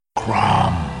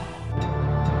Crom.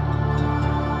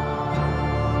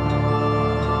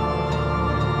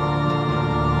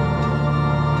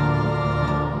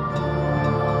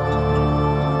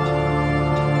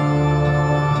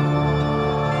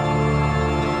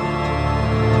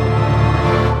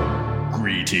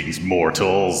 Greetings,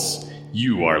 mortals.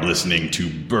 You are listening to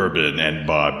Bourbon and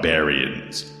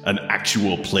Barbarians, an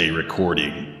actual play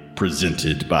recording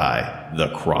presented by the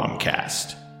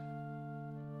Cromcast.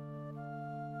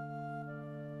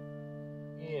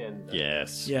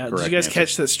 Yes. Yeah, did you guys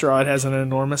catch that Strahd has an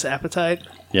enormous appetite?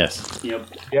 Yes. Yep.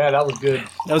 Yeah, that was good.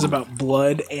 That was about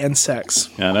blood and sex.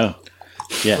 I know.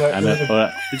 Yeah, I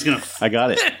know. I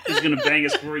got it. He's gonna bang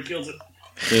us before he kills it.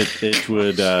 It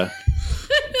would,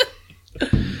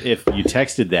 if you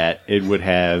texted that, it would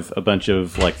have a bunch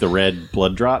of, like, the red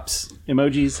blood drops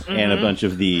emojis and a bunch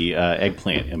of the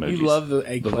eggplant emojis. You love the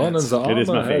eggplant. It is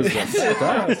my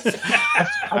favorite.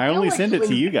 I only send it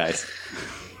to you guys.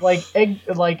 Like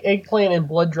eggplant and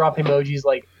blood drop emojis,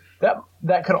 like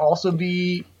that could also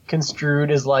be construed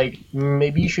as like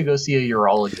maybe you should go see a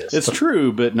urologist. It's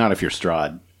true, but not if you're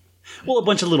Strahd. Well, a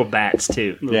bunch of little bats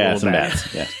too. Some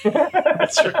bats. Yeah.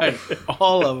 That's right.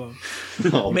 All of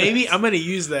them. Maybe I'm going to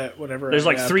use that whenever There's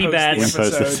like three bats.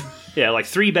 Episode. Yeah, like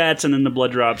 3 bats and then the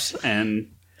blood drops and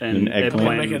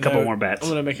eggplant and a couple more bats. I'm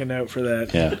going to make a note for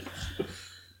that. Yeah.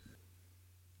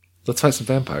 Let's fight some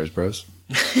vampires, bros.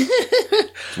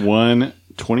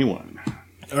 121.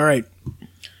 All right.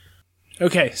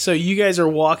 Okay, so you guys are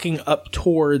walking up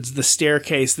towards the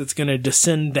staircase that's going to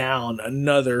descend down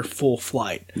another full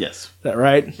flight. Yes. Is that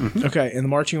right? Mm-hmm. Okay, and the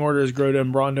marching order is Grota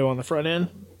and Brondo on the front end?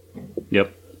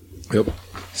 Yep.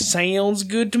 Sounds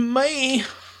good to me.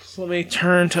 So let me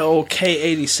turn to old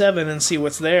K87 and see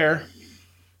what's there.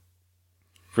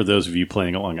 For those of you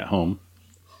playing along at home.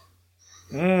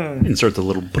 Insert the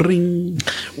little bring.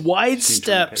 Wide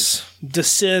steps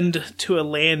descend to a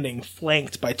landing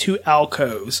flanked by 2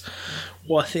 alcoves.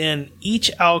 Within each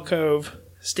alcove,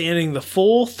 standing the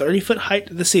full 30-foot height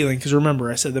to the ceiling, because remember,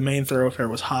 I said the main thoroughfare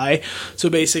was high, so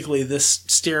basically this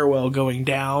stairwell going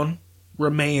down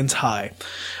remains high.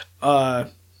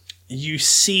 You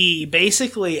see,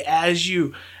 basically, as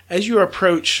you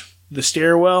approach the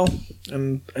stairwell,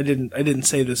 and I didn't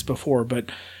say this before, but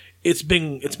it's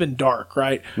been dark,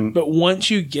 right? Mm. But once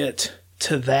you get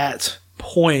to that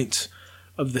point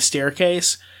of the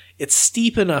staircase, it's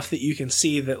steep enough that you can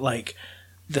see that, like,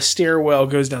 the stairwell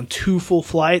goes down 2 full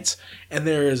flights, and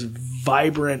there is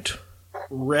vibrant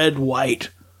red-white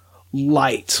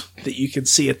light that you can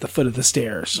see at the foot of the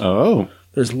stairs. Oh.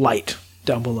 There's light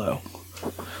down below.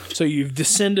 So you've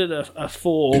descended a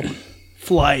full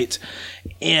flight,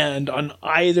 and on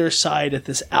either side at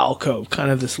this alcove,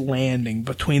 kind of this landing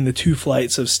between the 2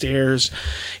 flights of stairs,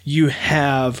 you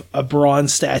have a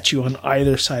bronze statue on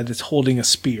either side that's holding a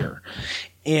spear.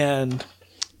 And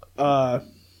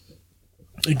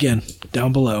again,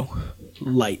 down below,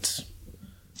 lights.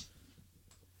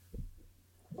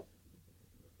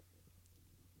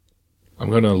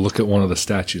 I'm going to look at one of the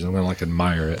statues. I'm going to, like,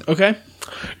 admire it. Okay.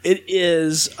 It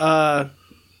is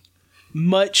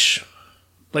much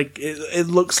like it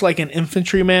looks like an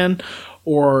infantryman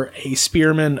or a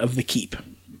spearman of the keep.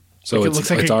 So like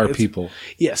it's our people.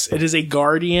 Yes, it is a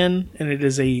guardian and it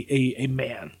is a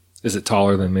man. Is it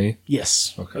taller than me?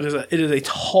 Yes. Okay. It is a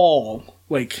tall,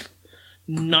 like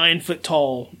 9-foot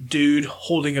tall dude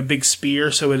holding a big spear,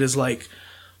 so it is like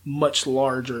much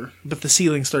larger, but the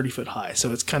ceiling's 30 foot high,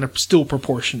 so it's kind of still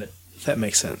proportionate, if that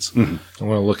makes sense. Mm-hmm. I'm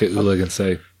going to look at Ulig and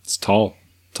say, it's tall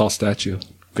statue.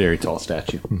 Very tall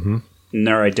statue. Mm-hmm. And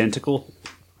they're identical?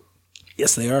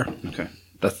 Yes, they are. Okay.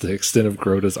 That's the extent of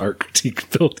Grota's art critique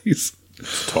abilities.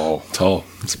 It's tall.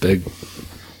 It's big.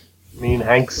 I mean,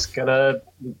 Hank's gonna...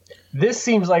 This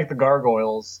seems like the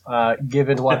gargoyles,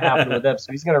 given what happened with them,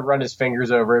 so he's gonna run his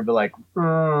fingers over it and be like,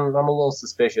 I'm a little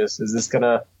suspicious. Is this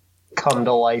gonna come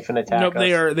to life and attack us?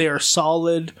 Nope, they are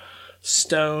solid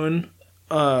stone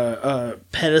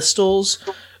pedestals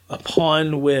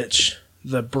upon which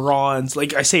the bronze,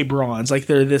 like I say bronze, like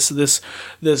they're this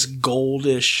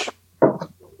goldish,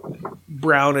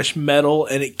 brownish metal,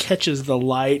 and it catches the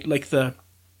light. Like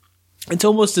it's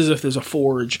almost as if there's a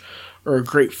forge or a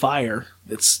great fire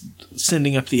that's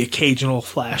sending up the occasional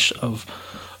flash of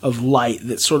light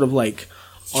that's sort of like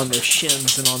on their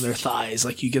shins and on their thighs.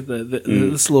 Like you get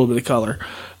this little bit of color.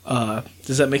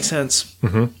 Does that make sense?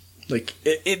 Mm-hmm. Like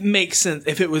it makes sense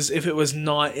if it was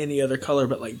not any other color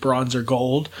but like bronze or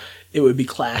gold, it would be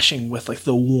clashing with like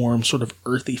the warm sort of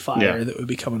earthy fire that would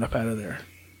be coming up out of there.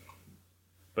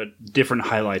 But different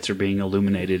highlights are being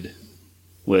illuminated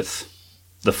with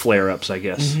the flare-ups, I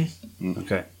guess. Mm-hmm.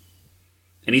 Okay.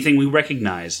 Anything we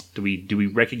recognize? Do we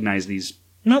recognize these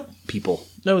people?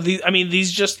 No,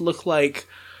 these just look like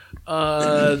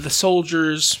the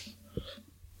soldiers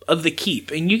of the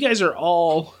keep. And you guys are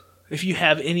all, if you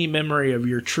have any memory of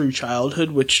your true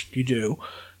childhood, which you do,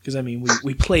 because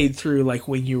we played through like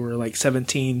when you were like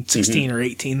 17, 16 or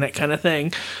 18, that kind of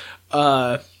thing.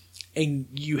 And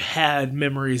you had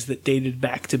memories that dated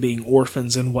back to being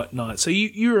orphans and whatnot. So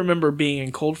you remember being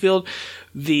in Coldfield.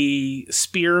 The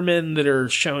spearmen that are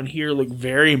shown here look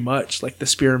very much like the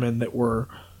spearmen that were,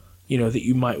 that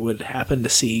you would happen to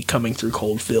see coming through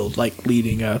Coldfield, like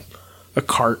leading a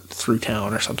cart through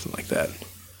town or something like that.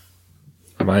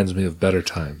 Reminds me of better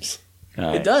times.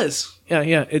 It does.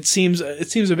 Yeah. It seems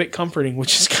a bit comforting,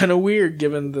 which is kind of weird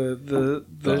given the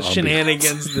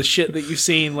shenanigans, the shit that you've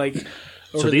seen, like.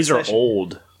 So these are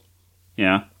old.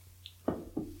 Yeah.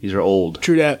 These are old.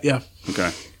 True that, yeah. Okay.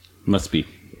 Must be.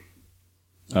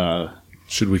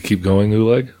 Should we keep going,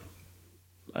 Oleg?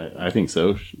 I think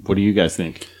so. What do you guys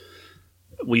think?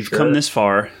 We've come this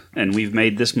far, and we've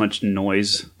made this much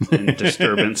noise and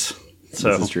disturbance. So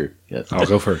This is true. Yes. I'll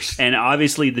go first. And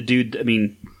obviously the dude,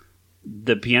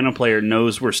 the piano player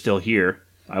knows we're still here,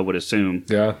 I would assume.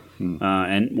 Yeah.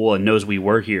 And knows we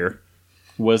were here.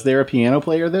 Was there a piano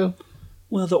player, though?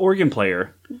 Well, the organ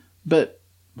player. But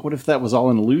what if that was all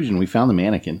an illusion? We found the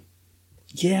mannequin.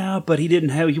 Yeah, but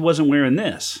he wasn't wearing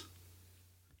this.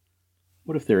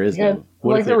 What if there is? Yeah,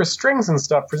 What there were strings and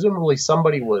stuff. Presumably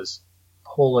somebody was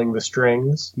pulling the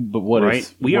strings. But what right?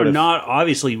 if... We are not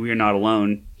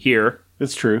alone here.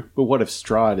 That's true. But what if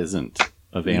Strahd isn't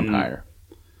a vampire?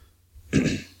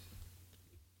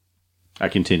 I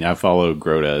continue. I follow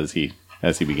Grota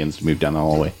as he begins to move down the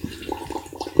hallway.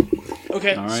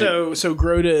 Okay, All right. so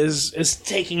Grota is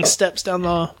taking steps down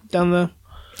the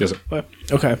Yes, sir. way.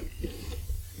 Okay.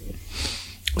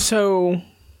 So,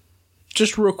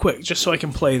 just real quick, just so I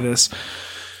can play this.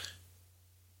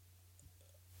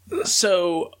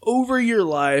 So, over your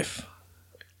life,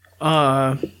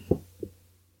 how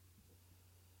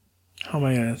am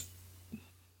I gonna?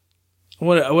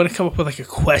 I want to come up with like a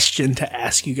question to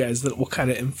ask you guys that will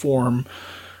kind of inform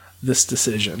this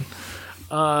decision.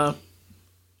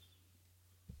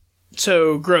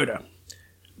 So, Grota,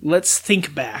 let's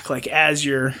think back, like as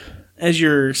you're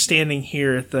standing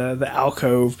here at the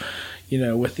alcove,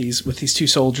 with these two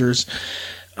soldiers.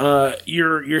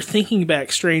 You're thinking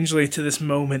back strangely to this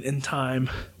moment in time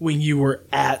when you were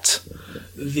at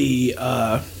the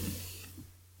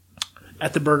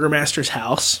burgomaster's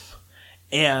house,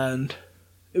 and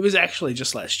it was actually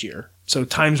just last year. So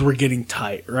times were getting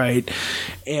tight, right?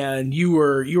 And you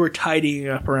were tidying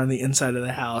up around the inside of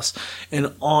the house,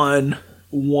 and on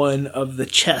one of the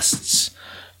chests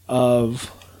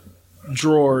of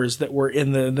drawers that were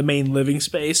in the main living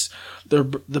space, the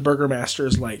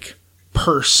burgomaster's like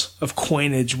purse of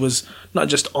coinage was not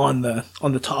just on the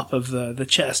top of the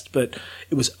chest, but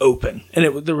it was open,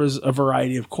 and there was a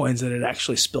variety of coins that had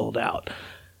actually spilled out.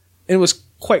 And it was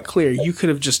quite clear you could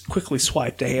have just quickly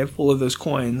swiped a handful of those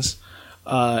coins,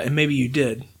 and maybe you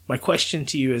did. My question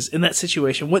to you is, in that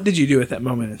situation, what did you do at that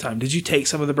moment in time? Did you take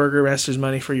some of the burgomaster's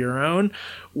money for your own?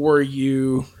 Were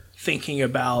you thinking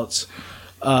about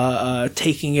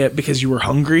taking it because you were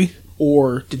hungry,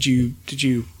 or did you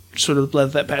sort of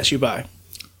let that pass you by?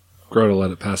 Grota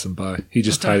let it pass him by. He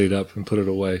just tidied up and put it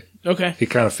away. Okay. He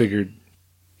kind of figured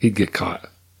he'd get caught.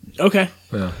 Okay.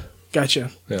 Yeah.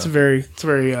 Gotcha. Yeah. It's a very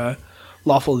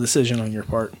lawful decision on your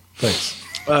part. Thanks.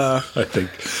 I think.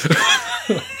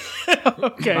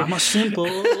 Okay. I'm a simple.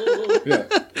 Yeah.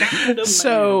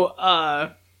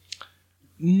 So,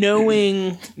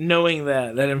 knowing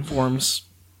that informs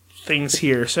things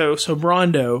here. So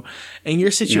Brondo, in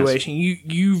your situation,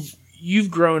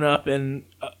 you've grown up in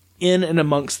and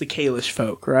amongst the Kalish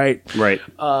folk, right? Right.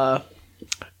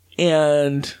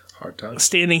 And Hard time.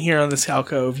 standing here on this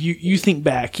alcove, you think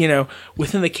back,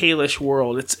 within the Kalish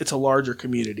world, it's a larger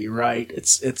community, right?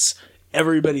 It's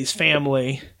everybody's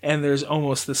family, and there's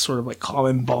almost this sort of like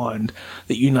common bond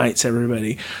that unites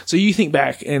everybody. So you think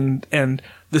back, and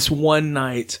this one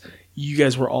night, you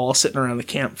guys were all sitting around the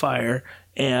campfire,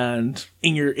 and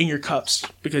in your cups,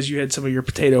 because you had some of your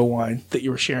potato wine that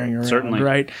you were sharing around, certainly,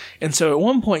 right? And so at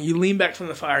one point, you lean back from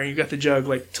the fire, and you got the jug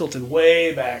like tilted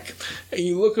way back, and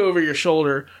you look over your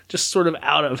shoulder, just sort of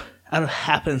out of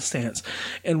happenstance,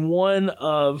 and one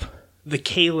of the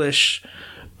Kalish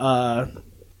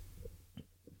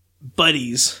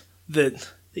buddies that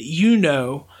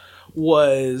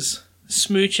was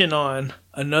smooching on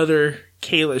another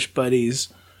Kalish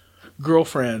buddy's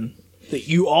girlfriend that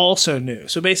you also knew.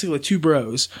 So basically, two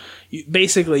bros. You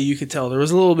could tell there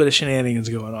was a little bit of shenanigans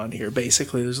going on here.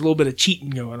 Basically, there's a little bit of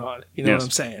cheating going on. You know what I'm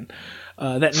saying?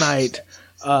 That night,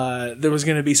 there was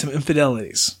going to be some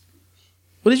infidelities.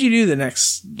 What did you do the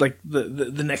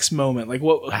next moment? Like,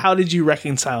 what? How did you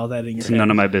reconcile that in your head? None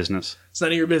of my business. It's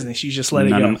none of your business. You just let it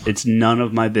go. It's none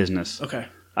of my business. Okay.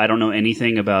 I don't know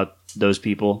anything about those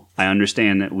people. I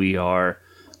understand that we are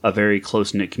a very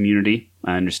close-knit community.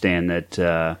 I understand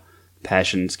that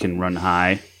passions can run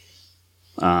high.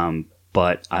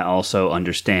 But I also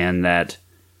understand that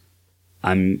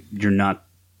you're not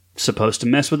supposed to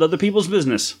mess with other people's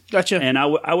business. Gotcha. And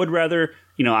I would rather,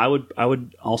 I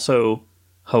would also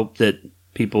hope that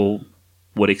people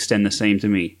would extend the same to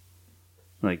me.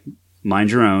 Like, mind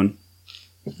your own,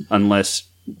 unless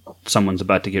someone's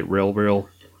about to get real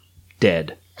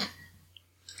dead.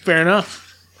 Fair enough.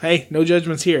 Hey, no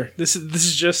judgments here. This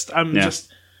is just I'm just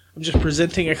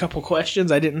presenting a couple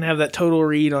questions. I didn't have that total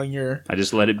read on your. I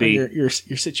just let it be. Your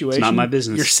situation. It's not my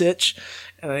business. Your sitch,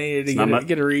 and I needed to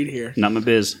get a read here. Not my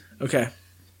biz. Okay.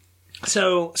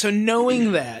 So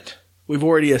knowing that, we've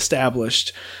already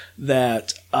established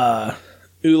that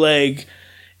Oleg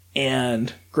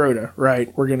and Grota,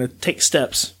 right? We're gonna take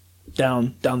steps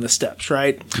down the steps,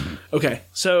 right? Okay.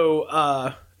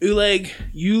 So Oleg,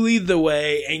 you lead the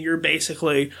way, and you're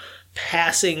basically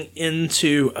passing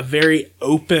into a very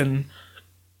open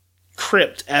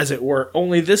crypt, as it were.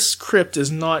 Only this crypt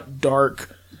is not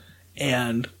dark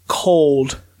and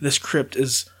cold. This crypt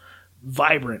is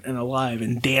vibrant and alive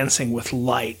and dancing with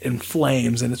light and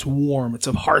flames, and it's warm. It's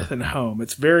a hearth and home.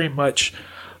 It's very much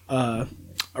a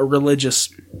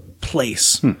religious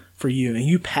place for you, and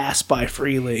you pass by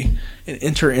freely and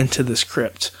enter into this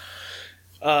crypt.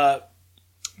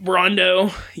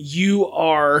 Brondo, you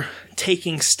are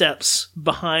taking steps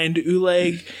behind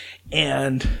Oleg,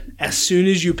 and as soon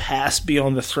as you pass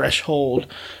beyond the threshold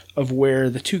of where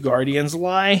the two guardians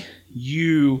lie,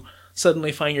 you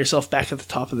suddenly find yourself back at the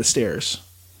top of the stairs.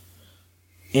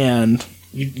 And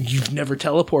you've never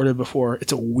teleported before.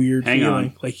 It's a weird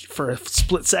feeling. Like, for a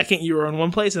split second, you were in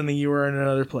one place, and then you were in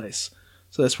another place.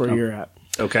 So that's where you're at.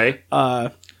 Okay.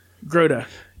 Grota,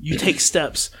 you take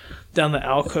steps down the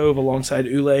alcove alongside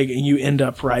Oleg, and you end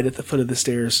up right at the foot of the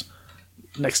stairs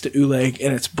next to Oleg,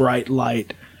 and it's bright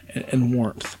light and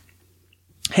warmth.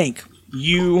 Hank,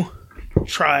 you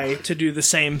try to do the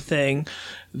same thing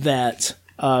that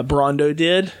Brondo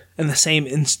did, and the same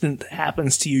instant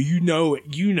happens to you.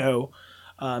 You know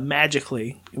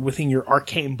magically, within your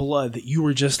arcane blood, that you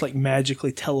were just like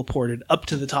magically teleported up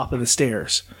to the top of the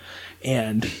stairs.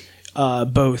 And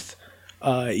both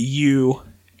you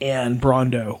and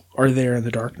Brondo are there in the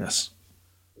darkness.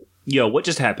 Yo, what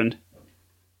just happened?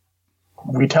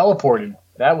 We teleported.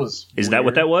 That was Is weird. that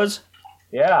what that was?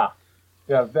 Yeah.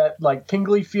 Yeah, that like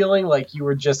tingly feeling like you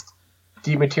were just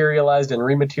dematerialized and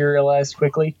rematerialized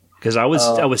quickly. Because I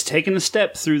was taking a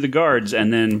step through the guards,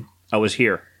 and then I was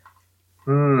here.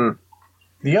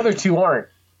 The other two aren't.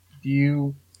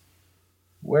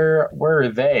 Where are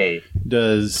they?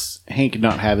 Does Hank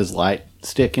not have his light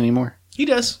stick anymore? He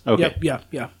does. Okay.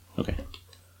 Yeah. Okay.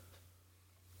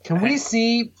 Can we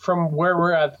see from where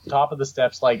we're at the top of the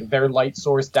steps, like their light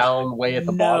source down way at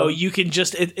the bottom? No, you can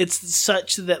just... it's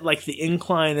such that like the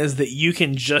incline is that you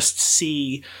can just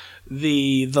see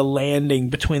the landing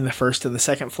between the first and the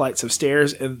second flights of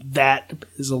stairs, and that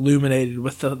is illuminated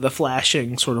with the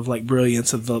flashing sort of like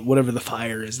brilliance of the whatever the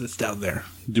fire is that's down there.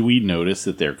 Do we notice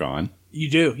that they're gone? You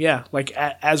do, yeah. Like,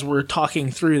 as we're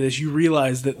talking through this, you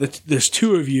realize that there's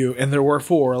two of you, and there were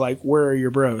four. Like, where are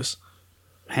your bros?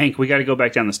 Hank, we got to go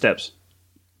back down the steps.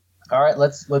 All right,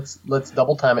 let's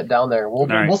double time it down there.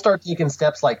 We'll start taking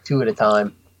steps like two at a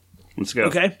time. Let's go.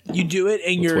 Okay, you do it,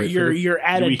 and you're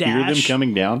at Do a we dash. hear them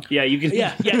coming down? Yeah, you can.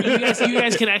 Yeah. You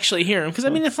guys can actually hear them, because I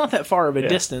mean it's not that far of a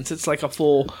distance. It's like a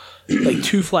full like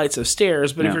 2 flights of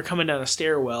stairs. But if you're coming down a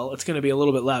stairwell, it's going to be a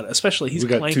little bit loud. Especially he's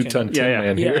We got clanking. 2-ton tin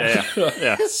man here.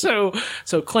 Yeah. So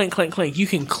clank, clank, clank. You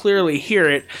can clearly hear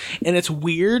it, and it's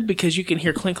weird because you can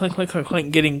hear clank, clank, clank, clank,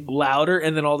 clank getting louder,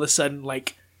 and then all of a sudden,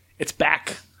 like, it's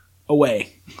back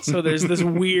away. So there's this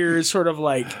weird sort of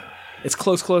like it's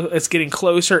close, it's getting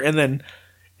closer, and then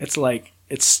it's like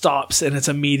it stops, and it's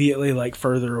immediately like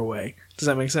further away. Does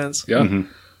that make sense? Yeah.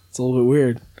 Mm-hmm. It's a little bit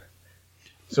weird.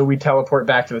 So we teleport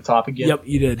back to the top again. Yep,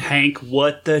 you did. Hank,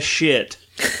 what the shit?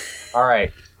 All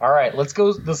right. Let's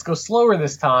go slower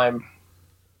this time.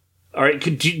 All right,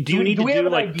 do you need do to we do have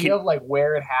an like? idea of like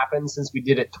where it happened since we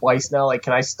did it twice now? Like,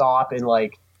 can I stop and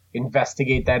like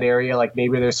investigate that area? Like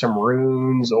maybe there's some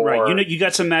runes or Right, you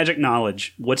got some magic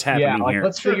knowledge. What's happening here?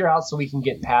 Let's figure out so we can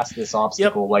get past this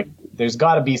obstacle. Like there's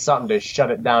got to be something to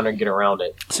shut it down and get around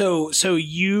it. So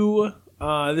you,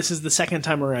 this is the second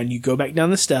time around. You go back down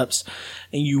the steps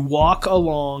and you walk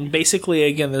along. Basically,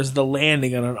 again, there's the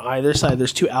landing, and on either side,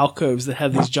 there's 2 alcoves that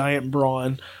have these giant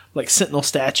bronze, like sentinel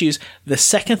statues. The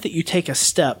second that you take a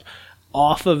step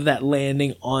off of that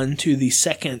landing onto the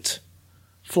second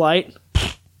flight,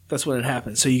 that's when it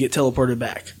happens. So you get teleported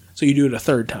back. So you do it a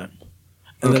third time.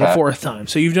 And then a fourth time.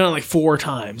 So you've done it like 4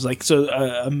 times. Like, so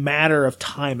a matter of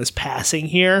time is passing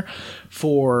here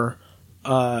for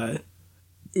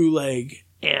Uleg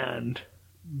and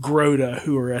Groda,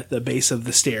 who are at the base of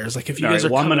the stairs. Like, if you guys are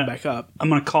coming back up. I'm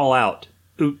going to call out.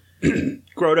 Groda,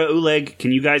 Uleg,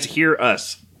 can you guys hear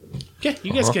us? Yeah,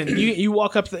 you guys can. You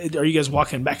walk up. Are you guys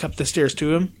walking back up the stairs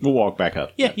to him? We'll walk back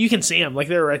up. Yeah, you can see them. Like,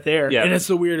 they're right there. Yeah. And it's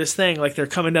the weirdest thing. Like, they're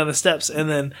coming down the steps, and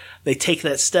then they take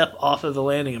that step off of the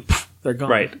landing, and they're gone.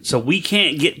 Right. So we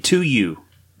can't get to you.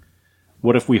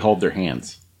 What if we hold their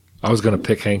hands? I was going to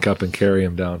pick Hank up and carry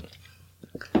him down.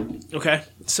 Okay.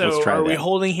 So Let's try are we that.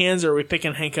 holding hands, or are we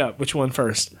picking Hank up? Which one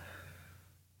first?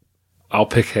 I'll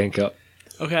pick Hank up.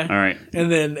 Okay. All right.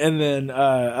 And then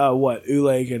what?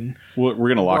 Uleg and We're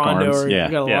going to lock Rondo arms. are Yeah.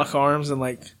 gonna lock arms and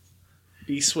like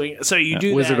be swing. So you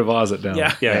do Wizard that. of Oz it down.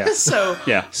 Yeah. Yeah. So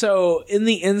Yeah. So in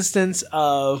the instance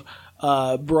of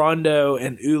Brondo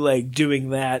and Uleg doing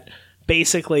that,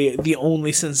 basically the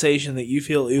only sensation that you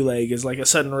feel, Uleg, is like a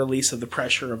sudden release of the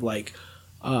pressure of like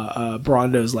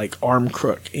Brondo's like arm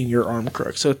crook in your arm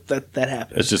crook. So that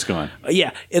happens. It's just gone.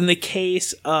 Yeah. In the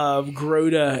case of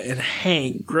Groda and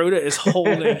Hank, Groda is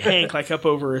holding Hank like up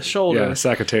over his shoulder. Yeah,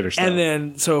 sack of tater style. And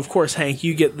then, so of course, Hank,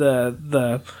 you get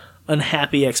the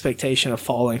unhappy expectation of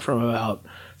falling from about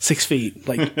 6 feet,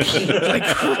 like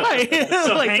right,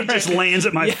 So like Hank just lands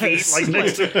at my feet, like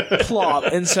next to plop,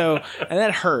 and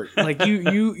that hurt. Like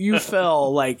you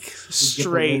fell like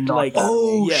straight, like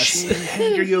shit,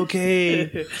 Hank, are you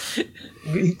okay?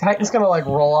 He's gonna like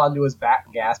roll onto his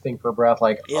back, gasping for breath.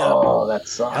 Like, oh, that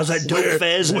sucks. How's that dope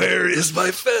fez? Where is my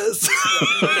fez?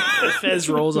 The Fez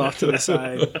rolls off to the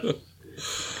side.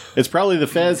 It's probably the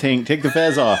fez, Hank. Take the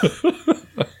fez off.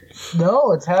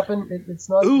 No, it's happened. It's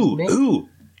not. me. Ooh.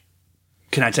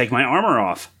 Can I take my armor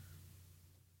off?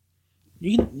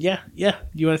 You can, yeah.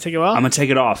 You want to take it off? I'm going to take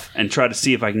it off and try to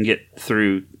see if I can get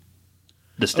through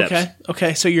the steps.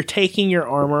 Okay. So you're taking your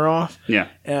armor off. Yeah.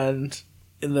 And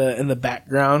in the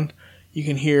background, you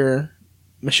can hear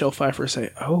Michelle Pfeiffer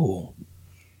say, "Oh,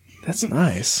 that's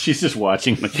nice." She's just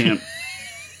watching. I can't.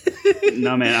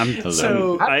 No, man.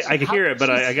 I can hear it,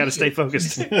 but I got to stay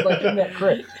focused. Like in that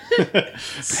crit.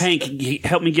 Hank,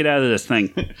 help me get out of this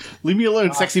thing. Leave me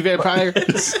alone, sexy vampire.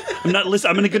 I'm not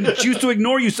listening. I'm going to choose to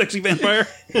ignore you, sexy vampire.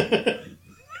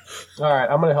 All right,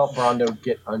 I'm gonna help Rondo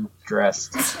get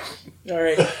undressed. All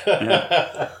right.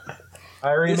 I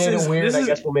already made it weird. I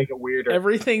guess we'll make it weirder.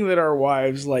 Everything that our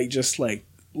wives just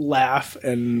laugh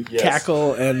and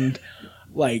cackle and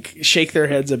like shake their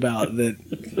heads about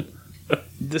that.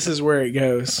 This is where it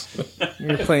goes.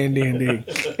 You're playing D&D.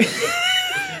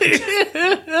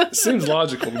 Seems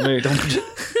logical to me.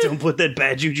 Don't put that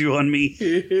bad juju on me.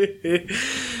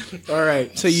 All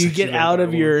right. So you get out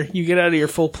of your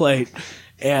full plate,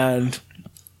 and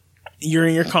you're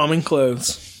in your common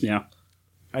clothes, Yeah.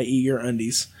 i.e., your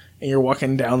undies, and you're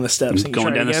walking down the steps. And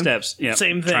Going down the steps. Yeah.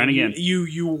 Same thing. Trying again.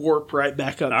 You warp right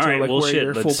back up All to right, well, where shit,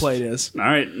 your full plate is. All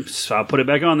right. So I'll put it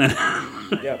back on then.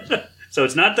 Yep. So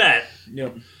it's not that.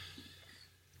 Yep.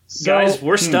 Guys,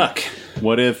 we're stuck.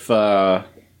 What if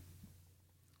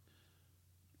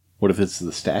it's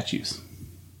the statues?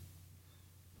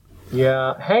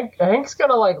 Yeah, Hank's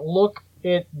gonna like look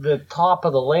at the top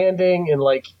of the landing and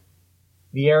like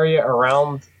the area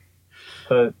around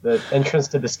the entrance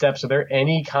to the steps. Are there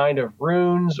any kind of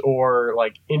runes or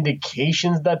like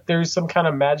indications that there's some kind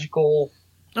of magical?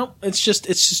 Nope. It's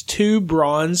just 2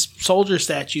 bronze soldier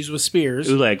statues with spears.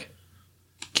 Uleg.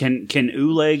 Can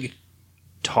Uleg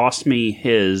toss me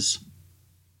his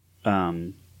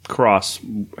cross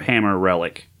hammer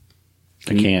relic?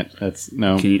 I can't. That's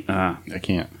no. Can you, I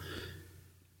can't.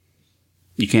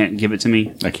 you can't give it to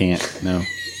me? I can't. No.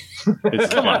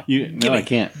 Come on. I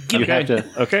can't. You have to.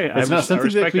 Okay. It's not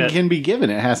something that can be given.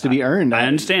 It has to be earned. I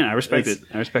understand. I respect it.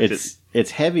 I respect it.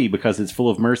 It's heavy because it's full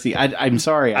of mercy. I'm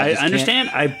sorry. I just understand.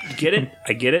 I get it.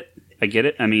 I get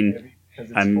it. I mean,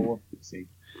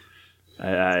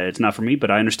 it's not for me, but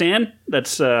I understand.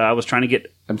 That's I was trying to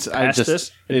get past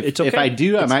this. It's okay. If I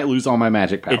do, I might lose all my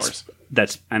magic powers.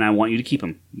 And I want you to keep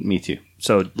them. Me too.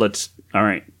 So all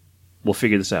right, we'll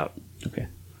figure this out. Okay.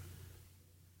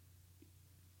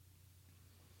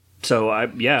 So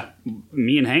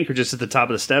me and Hank are just at the top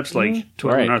of the steps, like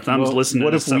twiddling our thumbs, Well, listening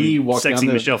what to if some we walk sexy down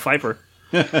the- Michelle Pfeiffer.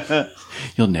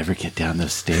 You'll never get down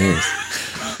those stairs.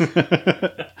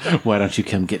 Why don't you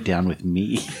come get down with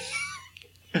me?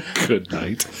 Good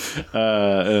night.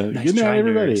 Good night, try,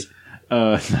 everybody.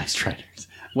 Nice try, nerds.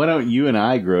 Why don't you and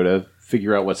I, Grota,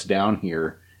 figure out what's down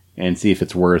here and see if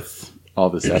it's worth all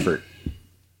this effort?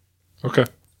 Okay.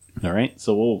 All right,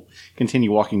 so we'll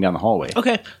continue walking down the hallway.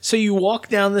 Okay, so you walk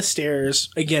down the stairs.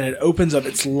 Again, it opens up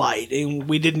its light, and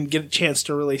we didn't get a chance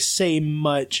to really say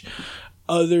much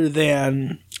other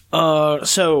than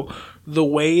so the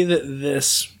way that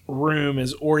this room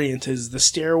is oriented is the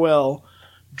stairwell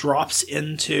drops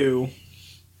into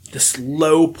this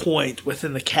low point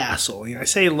within the castle. I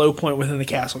say low point within the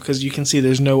castle because you can see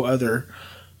there's no other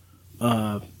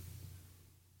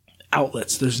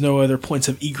outlets. There's no other points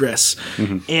of egress.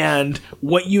 And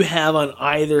what you have on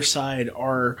either side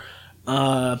are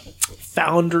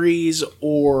foundries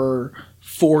or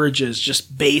forges,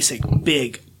 just basic,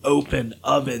 big, open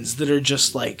ovens that are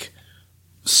just like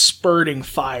spurting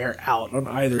fire out on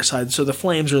either side. So the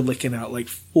flames are licking out like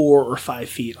 4 or 5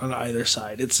 feet on either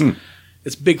side. It's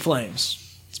big flames.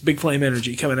 It's big flame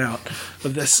energy coming out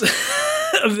of this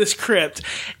of this crypt.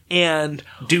 And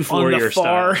Do on the Warrior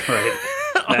far style, right?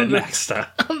 Mad Max style.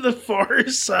 on the far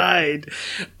side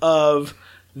of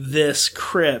this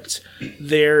crypt,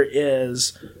 there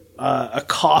is a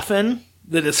coffin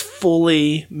that is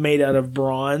fully made out of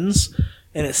bronze,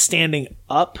 and it's standing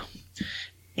up.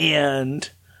 And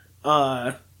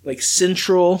like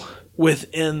central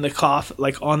within the coffin,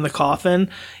 like on the coffin,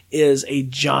 is a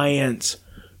giant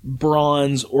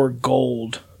bronze or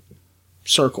gold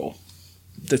circle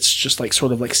that's just like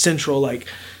sort of like central. Like,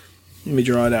 let me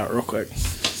draw it out real quick.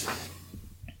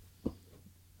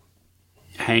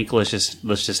 Hank, let's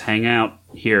just hang out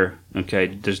here. Okay,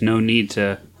 there's no need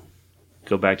to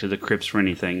go back to the crypts for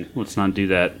anything. Let's not do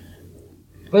that.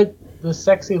 But the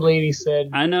sexy lady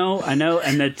said, I know, and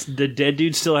that the dead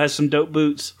dude still has some dope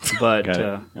boots, but Got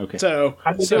it. Okay. So,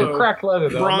 I mean, they're cracked leather,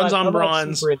 though. bronze I'm on not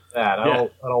bronze. super into that. I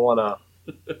don't want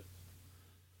to.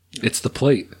 It's the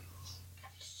plate.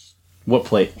 What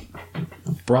plate?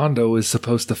 Brondo is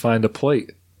supposed to find a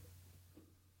plate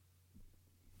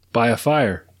by a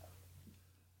fire.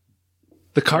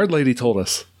 The card lady told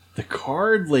us. The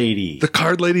card lady. The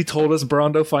card lady told us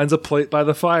Brondo finds a plate by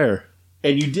the fire.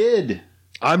 And you did.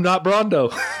 I'm not Brondo.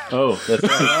 Oh, that's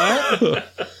right.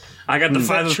 I got the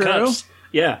 5 of true? cups.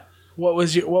 Yeah, what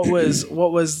was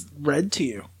read to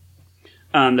you?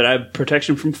 that I have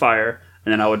protection from fire,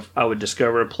 and then I would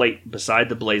discover a plate beside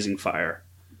the blazing fire,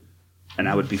 and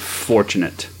I would be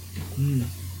fortunate. But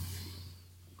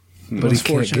he can't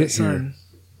Fortunate get here. son.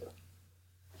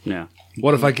 Yeah,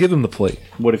 What if I give him the plate?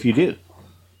 What if you do?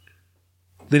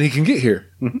 Then he can get here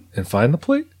and find the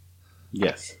plate?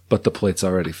 Yes. But the plate's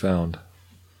already found.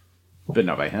 But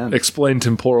not by hand. Explain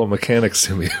temporal mechanics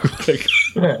to me. Like,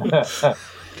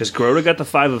 because Grota got the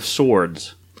 5 of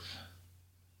swords.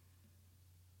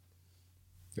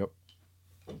 yep.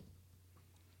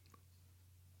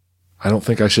 I don't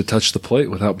think I should touch the plate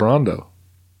without Brondo.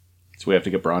 So we have to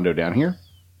get Brondo down here?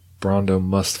 Brondo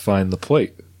must find the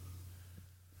plate.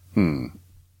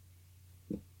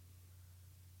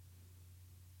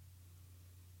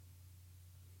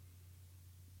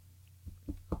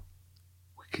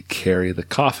 We could carry the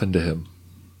coffin to him.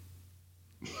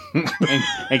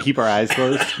 and keep our eyes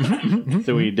closed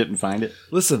so we didn't find it.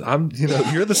 Listen,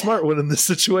 you're the smart one in this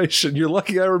situation. You're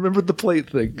lucky I remembered the plate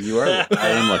thing. You are. I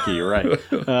am lucky. You're right.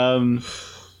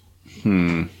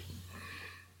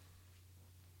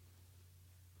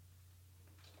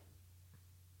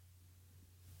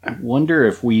 I wonder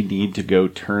if we need to go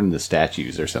turn the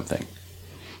statues or something.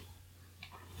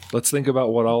 Let's think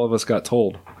about what all of us got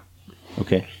told,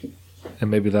 Okay.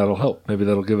 and maybe that'll help. Maybe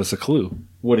that'll give us a clue.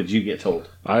 What did you get told?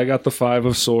 I got the 5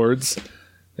 of swords,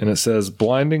 and it says,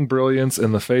 blinding brilliance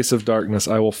in the face of darkness,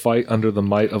 I will fight under the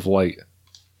might of light.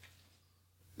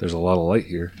 There's a lot of light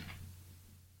here.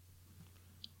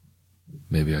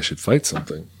 Maybe I should fight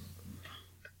something.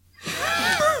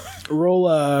 Roll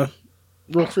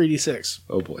 3d6.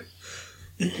 Oh boy.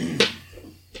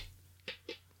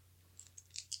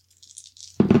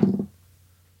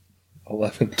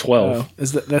 11, 12.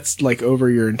 That's like over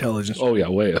your intelligence. Oh yeah,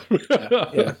 way up.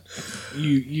 Yeah.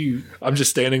 You I'm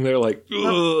just standing there like,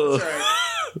 ugh.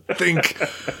 Think.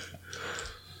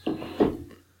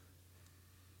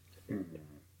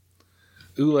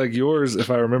 Uleg, yours, if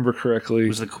I remember correctly, It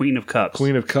was the Queen of Cups.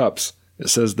 Queen of Cups. It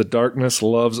says, the darkness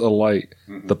loves a light.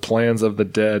 The plans of the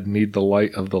dead need the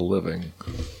light of the living.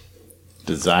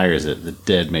 Desires it. The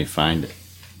dead may find it.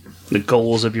 The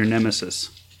goals of your nemesis.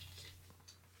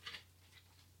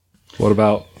 What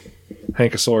about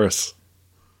Hankosaurus?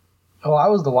 Oh, I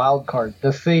was the wild card.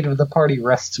 The fate of the party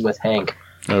rests with Hank.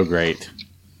 Oh, great.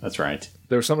 That's right.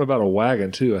 There was something about a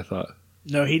wagon too, I thought.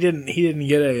 No, he didn't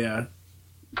get a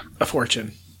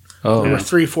fortune. Oh, There were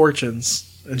 3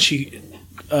 fortunes, and she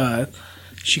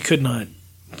could not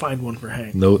find one for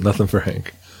Hank. no, nothing for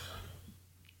Hank.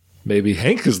 Maybe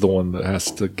Hank is the one that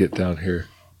has to get down here.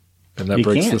 And that He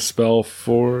breaks can't. the spell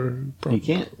for... You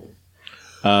can't.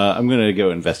 I'm going to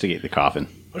go investigate the coffin.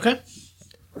 Okay.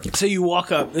 So you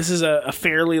walk up. This is a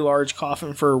fairly large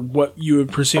coffin for what you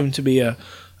would presume to be a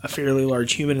fairly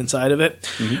large human inside of it.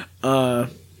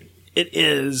 It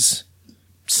is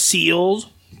sealed.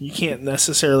 You can't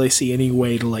necessarily see any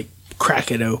way to like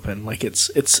crack it open. Like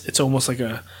it's almost like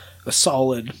a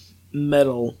solid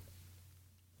metal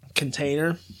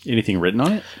container. Anything written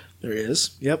on it? There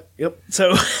is. Yep.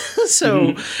 So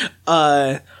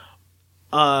let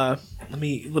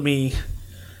me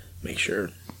make sure.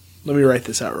 Let me write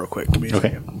this out real quick. Give me a Okay.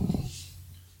 second.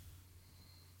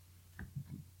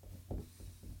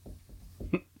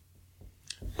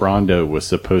 Brondo was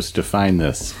supposed to find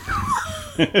this.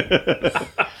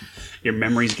 Your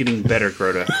memory's getting better,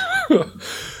 Crota.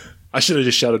 I should have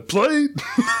just shouted, plate!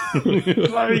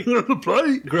 Plate!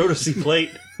 Plate! Crota, see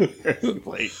plate.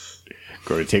 Plate.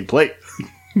 Go to take plate.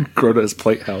 Crota is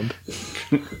plate hound.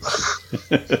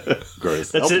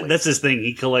 That's his thing.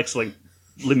 He collects like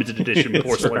limited edition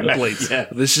porcelain plates. Yeah.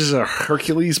 This is a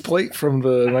Hercules plate from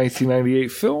the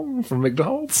 1998 film from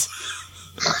McDonald's.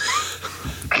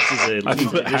 This is a I limited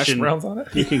put hash edition. browns on it.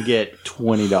 You can get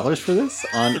 $20 for this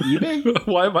on eBay?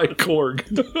 Why am I Korg?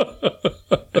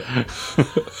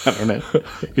 I don't know.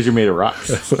 Because you're made of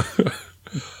rocks.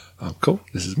 Cool.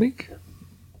 This is Meek.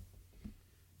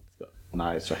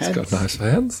 Nice He's hands. got nice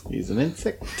hands. He's an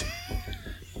insect.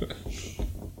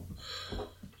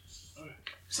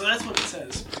 So that's what it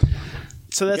says.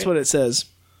 What it says.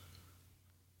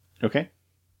 Okay.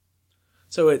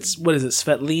 So it's, what is it,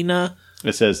 Svetlina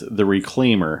It says the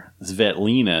Reclaimer,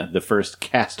 Svetlina, the first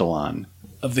Castellan.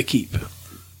 of the Keep.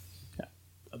 Yeah.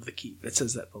 Of the Keep. It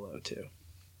says that below, too.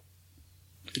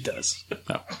 It does.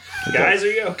 Oh. Guys,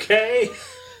 are you okay?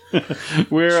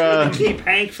 We're Keep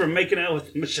Hank from making out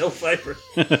with Michelle Pfeiffer.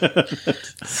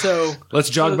 So Let's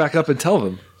jog back up and tell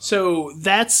them. So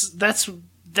that's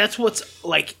what's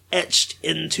like etched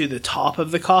into the top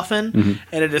of the coffin,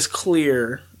 and it is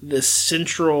clear this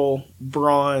central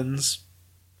bronze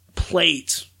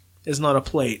plate is not a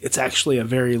plate. It's actually a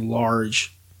very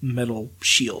large metal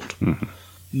shield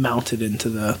mounted into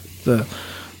the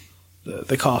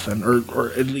coffin,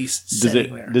 or at least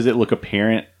sitting there. does it look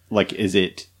apparent? Like, is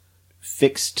it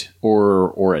fixed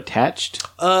or attached?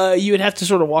 You would have to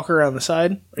sort of walk around the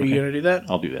side. Are you going to do that?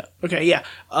 I'll do that. Okay, yeah.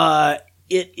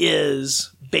 It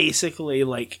is basically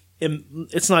like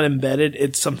it's not embedded.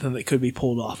 It's something that could be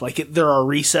pulled off. Like there are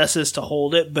recesses to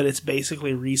hold it, but it's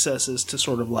basically recesses to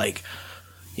sort of like,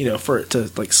 for it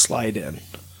to like slide in.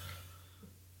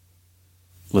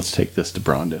 Let's take this to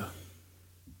Brondo.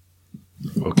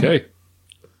 Okay.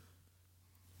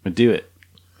 I'm gonna do it.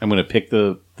 I'm gonna pick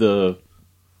the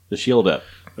shield up.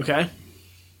 Okay,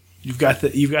 you've got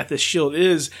this shield.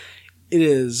 It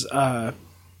is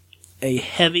a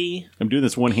heavy. I'm doing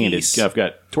this one-handed. Piece. I've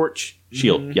got torch,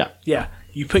 shield. Yeah. Yeah,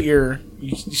 you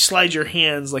slide your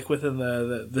hands like within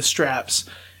the straps,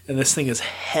 and this thing is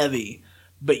heavy,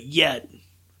 but yet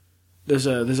there's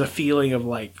a feeling of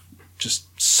like just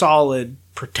solid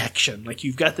protection. Like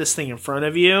you've got this thing in front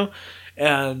of you,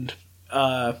 and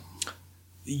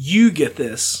you get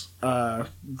this,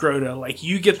 Grota, like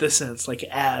you get the sense, like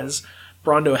as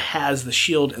Brondo has the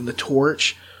shield and the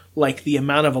torch, like the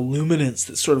amount of illuminance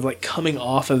that's sort of like coming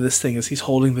off of this thing as he's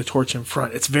holding the torch in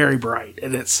front. It's very bright,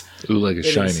 and it's Oleg is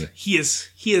shiny. he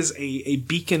is a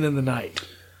beacon in the night.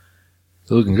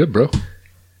 You're looking good, bro.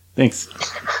 Thanks.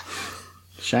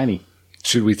 Shiny.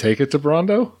 Should we take it to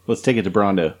Brondo? Let's take it to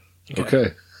Brondo.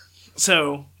 Okay.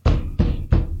 So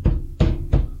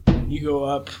you go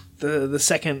up the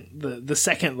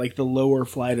second like the lower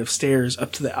flight of stairs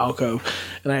up to the alcove,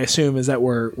 and I assume is that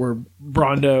where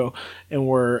Brondo and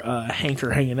where Hank are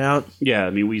hanging out. Yeah,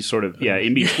 I mean we sort of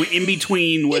in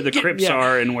between where the crypts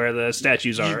are and where the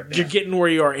statues are. You're getting where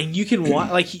you are, and you can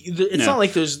watch. Like it's not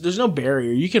like there's no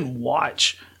barrier. You can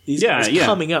watch these guys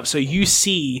coming up. So you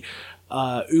see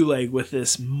Oleg with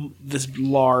this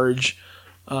large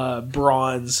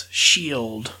bronze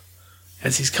shield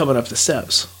as he's coming up the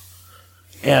steps.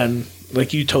 And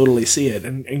like you totally see it,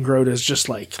 and Grota's just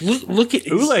like, look at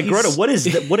Oleg, Grota, what is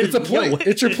that? What is It's a plate.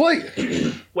 It's your plate.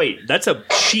 Wait, that's a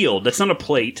shield. That's not a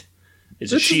plate.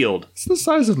 It's a shield. It's the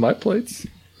size of my plates.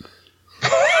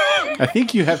 I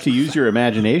think you have to use your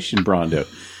imagination, Brondo.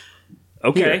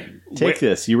 Okay. Take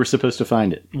this. You were supposed to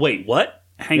find it. Wait, what?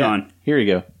 Hang on. Here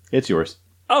you go. It's yours.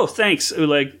 Oh, thanks,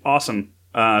 Uleg. Awesome.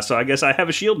 So I guess I have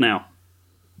a shield now.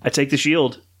 I take the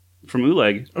shield from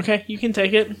Uleg. Okay, you can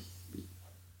take it.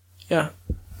 Yeah.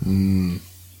 And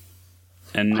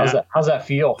How's that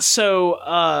feel?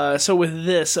 So with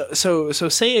this, so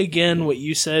say again what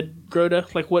you said,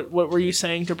 Groda. Like what were you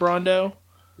saying to Brondo?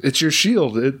 It's your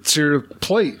shield. It's your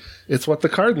plate. It's what the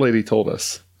card lady told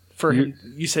us. For him,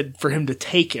 you said for him to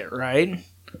take it, right?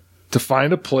 To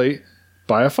find a plate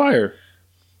by a fire.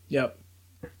 Yep.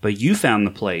 But you found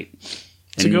the plate.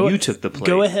 And you took the plate.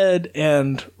 Go ahead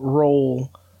and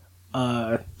roll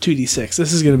 2d6.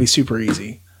 This is going to be super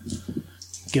easy,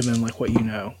 given like what you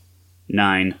know.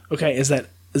 9. Okay, is that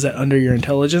under your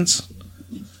intelligence?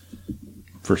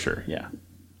 For sure, yeah.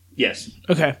 Yes.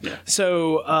 Okay. Yeah.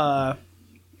 So,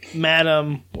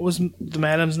 Madam, what was the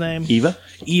madam's name? Eva?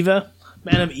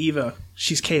 Madam Eva.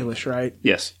 She's Kalish, right?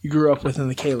 Yes. You grew up within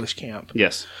the Kalish camp.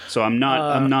 Yes. So I'm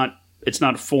not, it's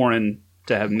not foreign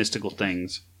to have mystical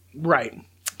things. Right.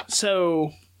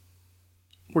 So,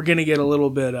 we're going to get a little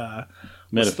bit,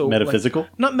 metaphysical?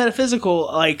 Like, not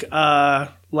metaphysical,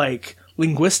 like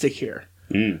linguistic here.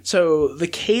 So, the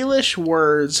Kalish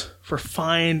words for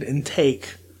find and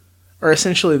take are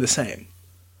essentially the same.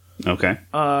 Okay.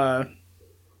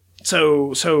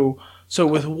 So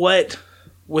with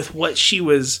what she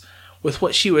was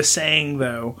saying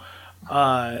though,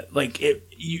 like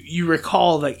you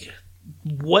recall like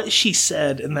what she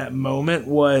said in that moment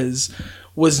was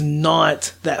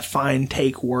not that find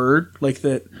take word like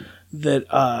that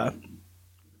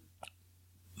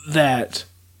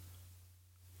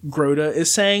Groda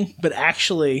is saying, but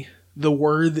actually the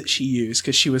word that she used,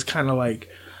 because she was kind of like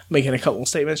making a couple of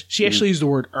statements, she actually used the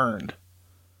word earned.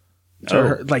 To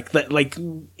her, like that, like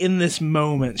in this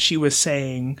moment, she was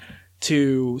saying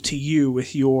to you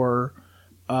with your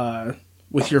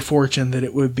fortune that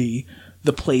it would be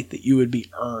the plate that you would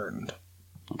be earned.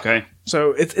 Okay.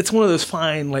 So it's one of those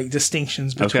fine like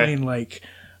distinctions between like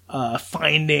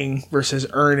finding versus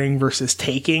earning versus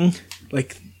taking.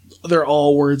 Like they're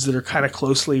all words that are kind of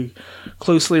closely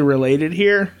related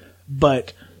here,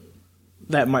 but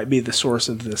that might be the source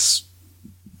of this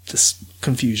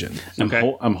confusion.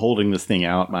 Okay. I'm holding this thing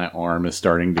out. My arm is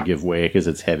starting to give way because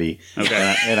it's heavy.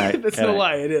 Okay. That's no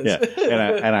lie. It is. Yeah.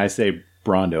 And I say,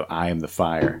 Brondo, I am the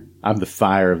fire. I'm the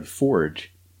fire of the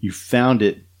forge. You found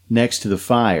it next to the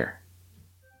fire.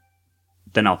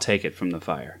 Then I'll take it from the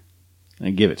fire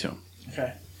And give it to him.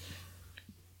 Okay.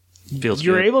 Feels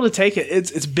You're good. able to take it.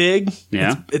 It's big.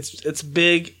 Yeah. It's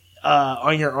big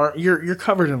on your arm. You're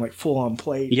covered in like full on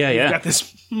plate. Yeah, You've got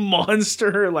this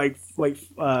monster like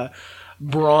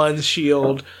bronze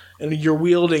shield, and you're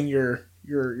wielding your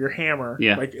hammer.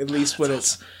 Yeah. Like at least when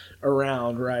it's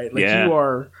around, right? Like Yeah. you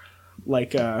are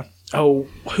like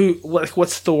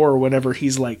what's Thor whenever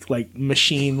he's like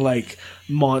machine like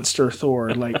monster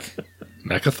Thor like.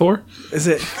 Mechathor? Is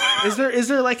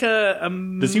there like a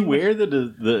Does he wear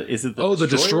the is it the the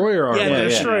destroyer armor. Yeah, the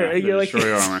destroyer. yeah, You're the like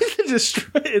destroyer armor. the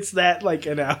destroyer. It's that like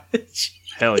analogy.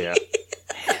 Hell yeah.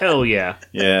 Hell yeah.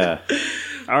 Yeah.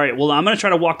 All right. Well, I'm going to try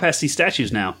to walk past these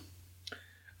statues now.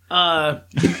 So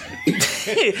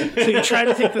you try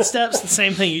to take the steps. The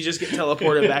same thing. You just get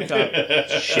teleported back up.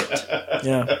 Shit.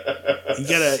 Yeah. You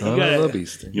gotta. Son of a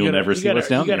beast. You'll never see what's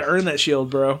down You gotta there. earn that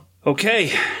shield, bro.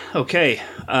 Okay.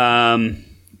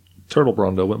 Turtle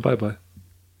Brondo went bye-bye.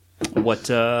 What,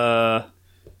 am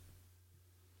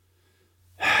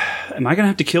I going to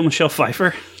have to kill Michelle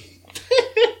Pfeiffer?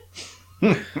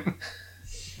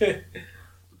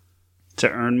 To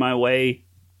earn my way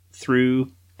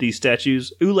through these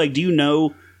statues? Uleg, do you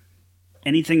know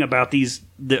anything about these?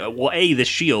 The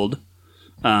shield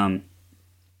that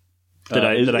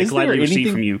I gladly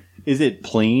receive from you. Is it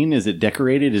plain? Is it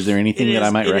decorated? Is there anything that I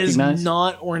might recognize? It is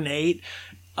not ornate.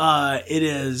 It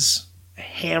is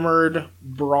hammered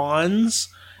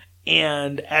bronze.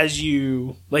 And as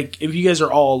you, like, if you guys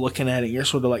are all looking at it, you're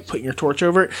sort of like putting your torch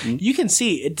over it, you can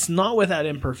see it's not without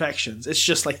imperfections. It's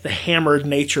just like the hammered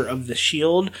nature of the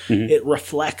shield. It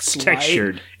reflects light.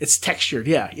 Textured. It's textured.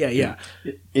 Yeah.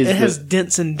 Is It has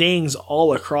dents and dings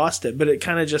all across it, but it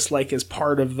kind of just like is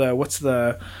part of the, what's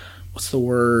the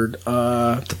word?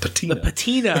 The patina. The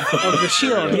patina of the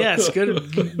shield. Yes,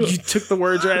 good. You took the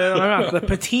words right out of my mouth. The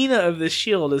patina of the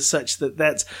shield is such that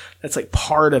that's like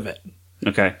part of it.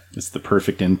 Okay. It's the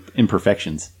perfect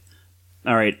imperfections.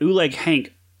 All right. Uleg,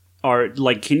 Hank,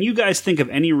 can you guys think of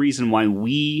any reason why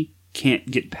we can't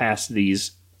get past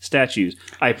these statues?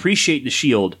 I appreciate the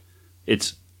shield.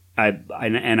 I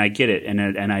get it,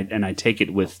 and I take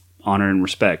it with honor and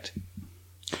respect.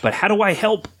 But how do I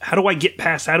help? How do we get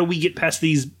past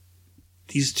these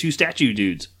two statue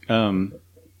dudes? Well,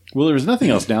 there was nothing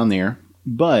else down there,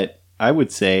 but I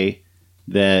would say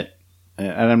that,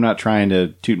 and I'm not trying to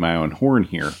toot my own horn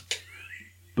here,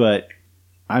 but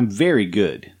I'm very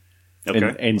good.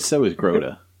 Okay. And so is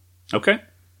Grota. Okay.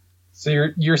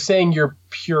 So you're saying you're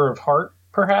pure of heart,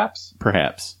 perhaps?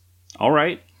 Perhaps. All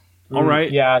right. All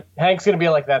right. Yeah, Hank's gonna be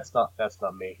like, that's not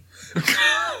me.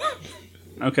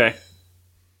 Okay.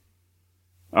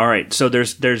 All right. So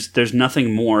there's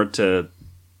nothing more to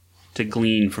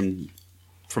glean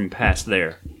from past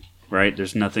there, right?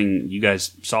 There's nothing you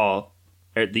guys saw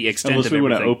at the extent Unless of we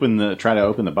everything. want to try to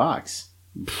open the box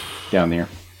down there,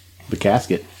 the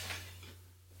casket.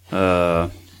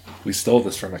 We stole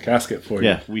this from a casket for you.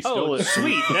 Yeah, we stole it.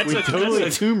 Sweet. That's We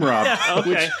totally tomb robbed. okay.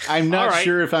 Which I'm not All right.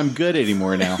 sure if I'm good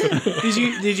anymore now.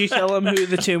 Did you tell him who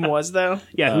the tomb was though?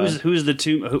 Yeah. Who's the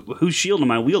tomb? Whose shield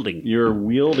am I wielding? You're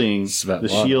wielding Svetlana. the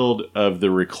shield of the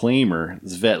Reclaimer,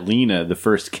 Svetlana, the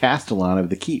first Castellan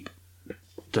of the keep.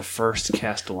 The first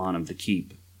Castellan of the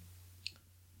keep.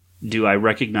 Do I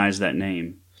recognize that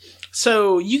name?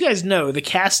 So you guys know the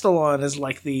Castellan is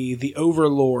like the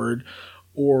overlord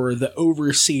or the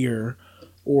overseer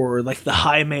or like the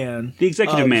high man. The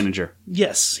executive manager.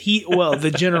 Yes,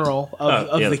 the general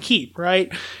of yeah. the keep,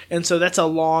 right? And so that's a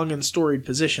long and storied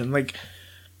position. Like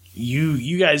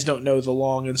you guys don't know the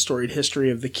long and storied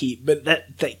history of the keep, but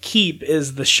that keep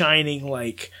is the shining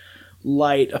like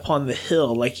light upon the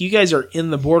hill. Like you guys are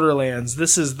in the borderlands.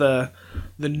 This is the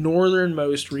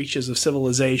northernmost reaches of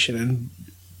civilization, and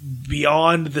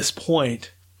beyond this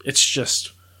point, it's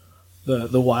just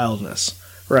the wildness,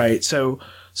 right? So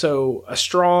a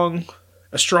strong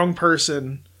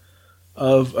person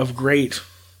of great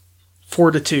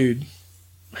fortitude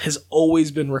has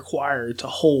always been required to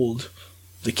hold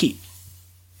the keep.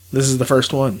 This is the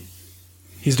first one.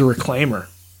 He's the reclaimer.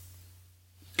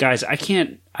 Guys, I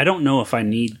don't know if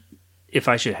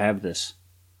I should have this.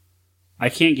 I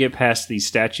can't get past these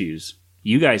statues.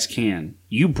 You guys can.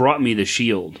 You brought me the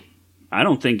shield. I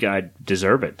don't think I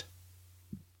deserve it.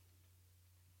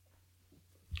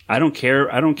 I don't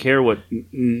care what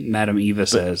Madame Eva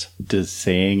says. Does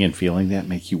saying and feeling that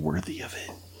make you worthy of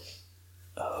it?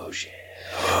 Oh shit.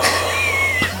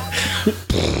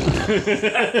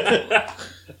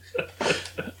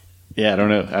 Yeah, I don't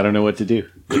know. I don't know what to do.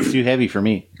 It's too heavy for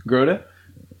me. Grota,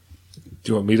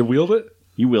 Do you want me to wield it?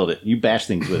 you wield it. You bash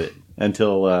things with it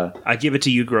until I give it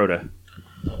to you, Grota.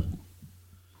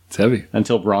 It's heavy.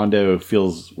 Brondo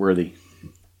feels worthy.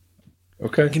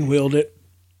 Okay. You can wield it.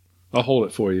 I'll hold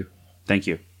it for you. Thank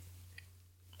you.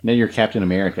 Now you're Captain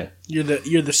America. You're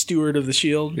the steward of the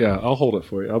shield. Yeah, I'll hold it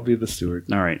for you. I'll be the steward.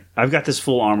 All right. I've got this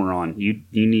full armor on. You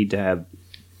need to have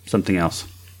something else.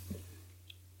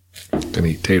 Gonna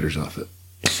eat taters off it.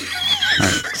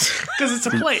 Because it's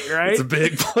a plate, right? It's a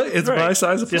big plate. It's my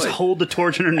size of plate. Just hold the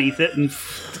torch underneath it and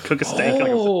cook a steak.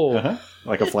 Oh,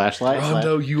 Like a flashlight.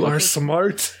 Rondo, you are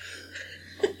smart.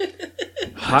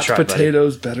 Hot try, buddy.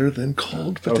 potatoes better than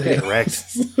cold potatoes.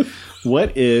 Correct.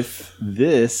 What if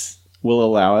this will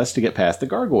allow us to get past the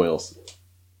gargoyles?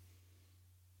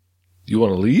 You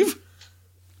want to leave?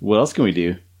 What else can we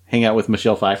do? Hang out with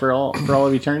Michelle Pfeiffer for all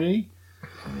of eternity?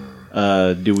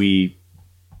 Do we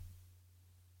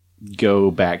go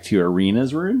back to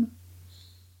Arena's room?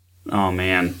 Oh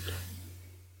man.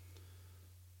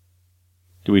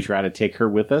 Do we try to take her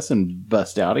with us and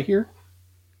bust out of here?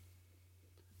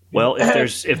 Well,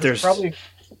 if there's Probably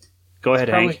go ahead,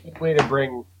 probably Hank. a good way to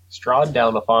bring Strahd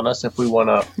down upon us if we want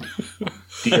to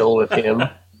deal with him.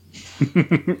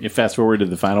 Fast forward to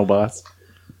the final boss.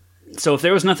 So if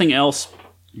there was nothing else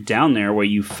down there where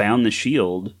you found the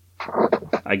shield,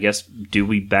 I guess, do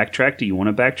we backtrack? Do you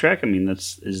want to backtrack? I mean,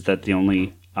 is that the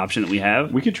only option that we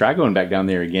have? We could try going back down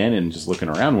there again and just looking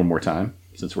around one more time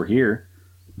since we're here.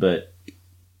 But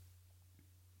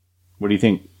what do you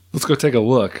think? Let's go take a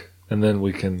look, and then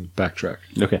we can backtrack.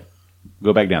 Okay.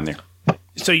 Go back down there.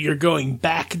 So you're going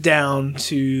back down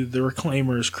to the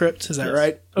Reclaimer's crypt, is that Yes.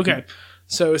 right? Okay.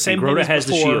 So same And Grota thing as has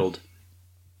the before. shield.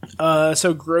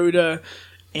 So Grota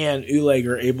and Uleg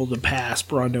are able to pass.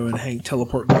 Brondo and Hank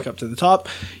teleport back up to the top.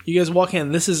 You guys walk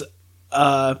in. This is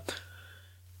the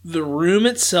room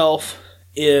itself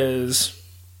is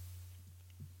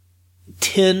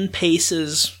 10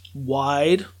 paces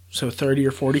wide, so 30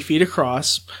 or 40 feet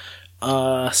across.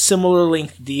 Similar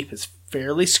length deep. It's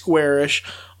fairly squarish.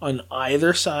 On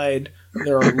either side,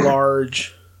 there are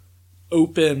large,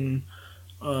 open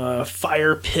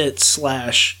fire pits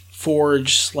 /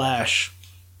 forge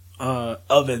 /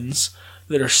 ovens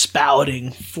that are spouting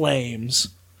flames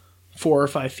 4 or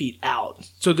 5 feet out.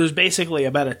 So there's basically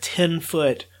about a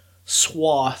 10-foot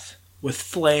swath with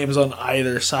flames on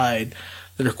either side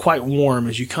that are quite warm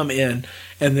as you come in,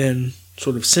 and then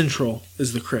sort of central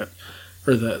is the crypt,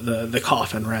 or the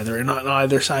coffin rather, and on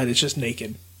either side it's just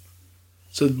naked.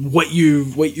 So what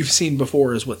you've seen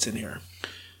before is what's in here.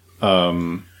 I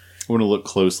want to look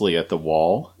closely at the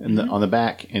wall on the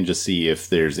back and just see if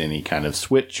there's any kind of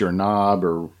switch or knob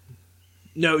or...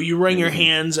 No, you run your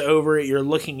hands over it, you're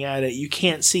looking at it, you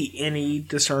can't see any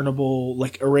discernible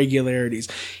irregularities.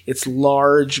 It's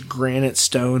large granite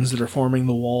stones that are forming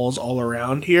the walls all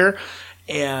around here,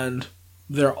 and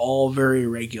they're all very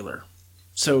regular.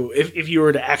 So if you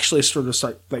were to actually sort of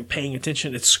start paying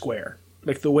attention, it's square.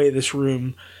 Like the way this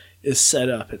room is set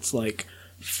up, it's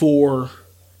 4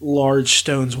 large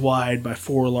stones wide by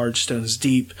 4 large stones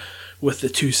deep, with the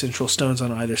 2 central stones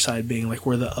on either side being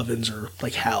where the ovens are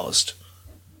housed.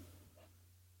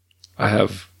 I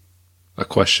have a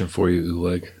question for you,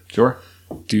 Uleg. Sure.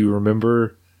 Do you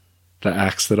remember the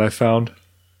axe that I found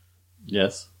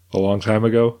Yes. a long time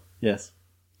ago? Yes.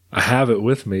 I have it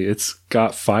with me. It's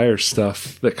got fire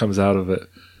stuff that comes out of it.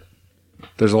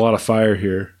 There's a lot of fire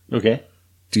here. Okay.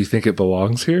 Do you think it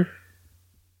belongs here?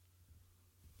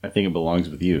 I think it belongs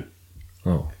with you.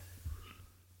 Oh.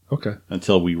 Okay.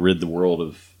 Until we rid the world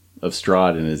of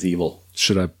Strahd and his evil.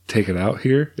 Should I take it out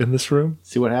here in this room?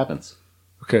 See what happens.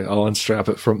 Okay, I'll unstrap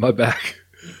it from my back.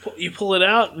 You pull it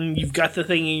out, and you've got the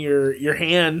thing in your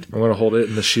hand. I'm going to hold it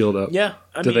and the shield up. Yeah.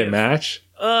 Do they match?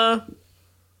 They're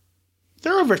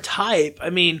over type. I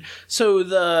mean, so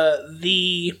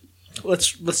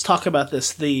let's talk about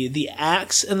this. The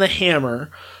axe and the hammer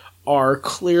are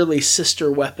clearly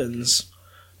sister weapons.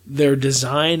 Their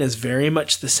design is very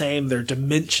much the same. Their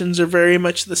dimensions are very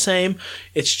much the same.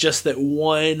 It's just that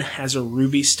one has a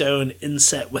ruby stone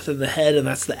inset within the head, and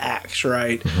that's the axe,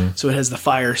 right? Mm-hmm. So it has the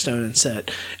fire stone inset.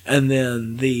 And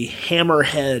then the hammer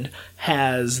head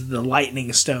has the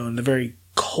lightning stone, the very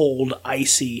cold,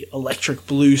 icy, electric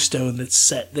blue stone that's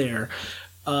set there.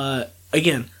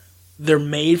 Again, they're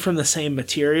made from the same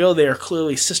material. They are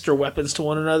clearly sister weapons to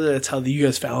one another. That's how you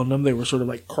guys found them. They were sort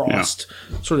of crossed,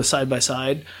 sort of side by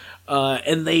side.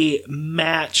 And they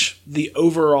match the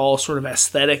overall sort of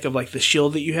aesthetic of the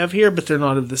shield that you have here, but they're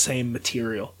not of the same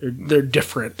material. They're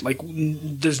different.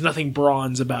 There's nothing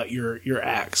bronze about your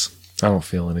axe. I don't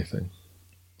feel anything.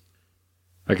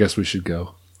 I guess we should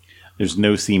go. There's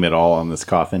no seam at all on this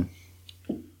coffin.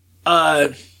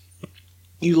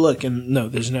 You look and no,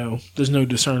 there's no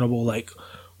discernible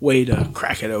way to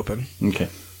crack it open. Okay.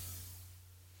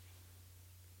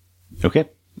 Okay.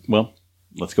 Well,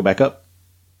 let's go back up.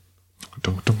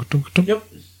 Yep.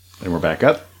 And we're back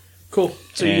up. Cool.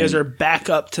 So you guys are back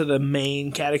up to the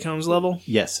main catacombs level?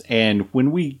 Yes. And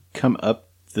when we come up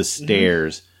the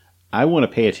stairs, I want to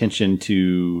pay attention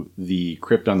to the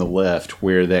crypt on the left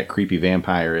where that creepy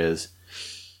vampire is.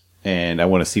 And I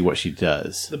want to see what she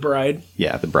does. The bride?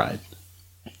 Yeah, the bride.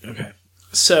 Okay.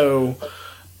 So,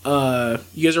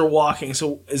 you guys are walking.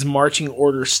 So, is marching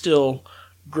order still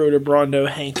Grota, Brondo,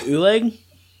 Hank, Uleg?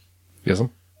 Yes.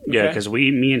 Yeah, because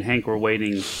me and Hank were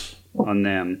waiting on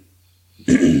them.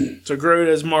 So,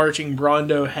 Grota's marching.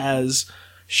 Brondo has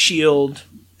shield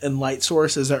and light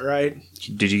source. Is that right?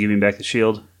 Did you give me back the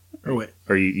shield? Or wait.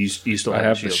 Or you still I have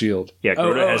have the the shield? shield. Yeah,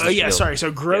 Grota has the shield. Yeah, sorry.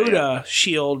 So, Grota, Yeah.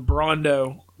 shield,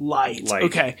 Brondo, light. Light.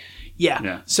 Okay.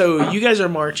 Yeah. So you guys are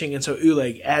marching, and so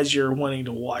Uleg, as you're wanting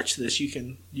to watch this, you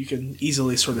can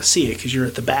easily sort of see it because you're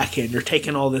at the back end. You're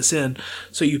taking all this in.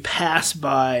 So you pass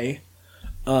by.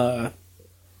 We'll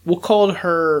call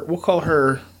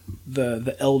her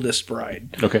the eldest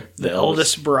bride. Okay. The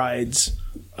eldest bride's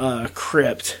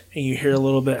crypt, and you hear a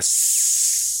little bit of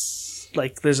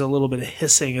there's a little bit of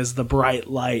hissing as the bright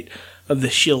light of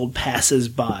the shield passes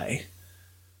by.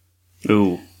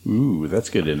 Ooh,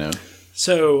 that's good to know.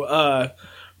 So,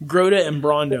 Grota and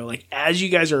Brondo, as you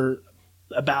guys are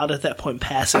about at that point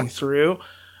passing through,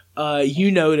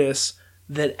 you notice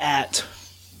that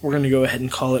we're going to go ahead and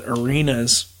call it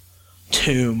Arena's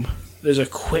tomb, there's a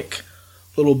quick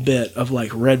little bit of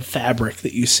red fabric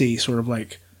that you see sort of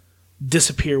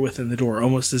disappear within the door,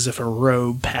 almost as if a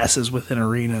robe passes within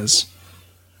Arena's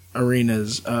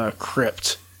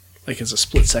crypt, as a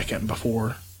split second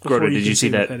before. Grota, did you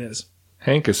see what that? That is.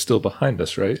 Hank is still behind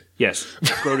us, right? Yes.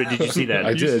 Grota, did you see that?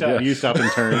 I did. You stop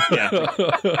and turn. Yeah.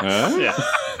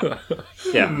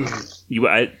 Yeah. You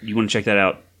want to check that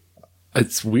out?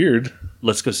 It's weird.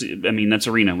 Let's go see. I mean, that's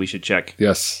Arena. We should check.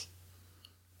 Yes.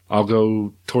 I'll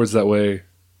go towards that way.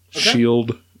 Okay.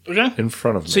 Shield Okay. in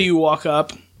front of me. So you walk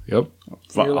up. Yep.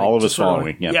 You're, all of us just sort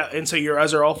following. Yeah. Yeah, and so your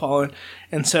eyes are all following.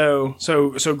 And so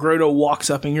Grotto walks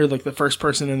up, and you're like the first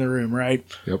person in the room, right?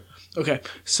 Yep. Okay.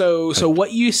 So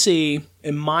what you see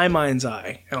in my mind's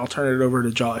eye, and I'll turn it over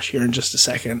to Josh here in just a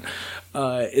second,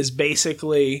 is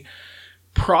basically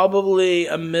probably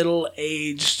a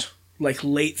middle-aged, like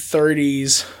late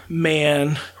 30s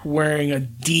man wearing a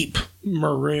deep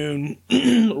maroon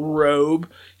robe.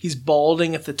 He's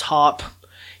balding at the top.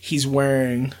 He's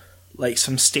wearing like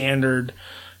some standard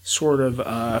sort of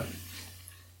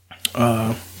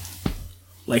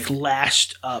like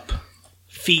lashed up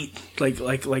feet, like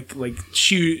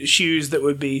shoes that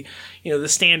would be, you know, the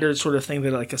standard sort of thing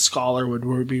that like a scholar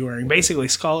would be wearing. Basically,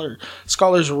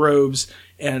 scholars' robes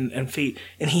and feet.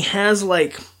 And he has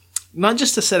like not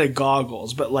just a set of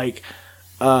goggles, but like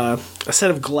a set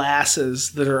of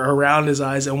glasses that are around his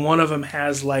eyes, and one of them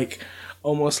has like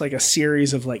almost like a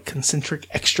series of like concentric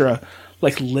extra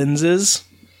like lenses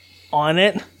on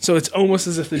it. So it's almost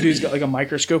as if the dude's got like a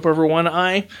microscope over one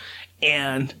eye,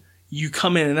 and you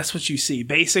come in and that's what you see.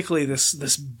 Basically this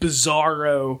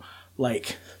bizarro,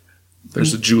 like,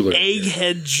 There's a jeweler.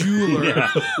 egghead jeweler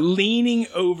leaning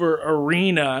over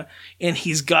Arena, and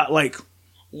he's got like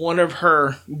one of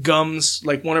her gums,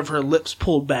 like one of her lips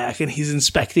pulled back, and he's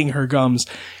inspecting her gums,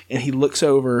 and he looks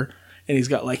over and he's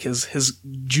got like his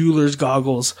jeweler's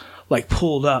goggles like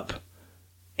pulled up,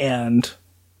 and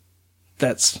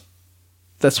that's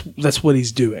what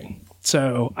he's doing.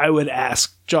 So I would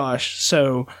ask Josh,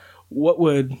 so what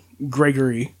would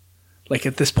Gregory, like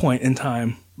at this point in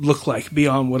time, look like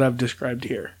beyond what I've described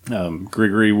here?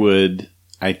 Gregory would,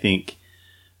 I think,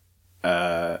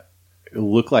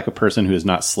 look like a person who has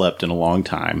not slept in a long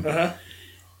time. Uh-huh.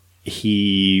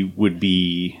 He would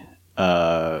be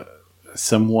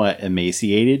somewhat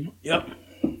emaciated. Yep.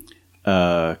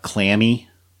 Clammy,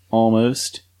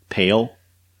 almost pale,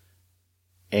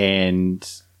 and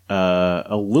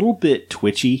a little bit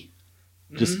twitchy,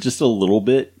 just a little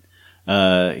bit.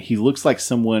 He looks like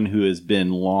someone who has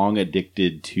been long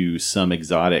addicted to some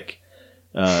exotic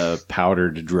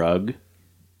powdered drug.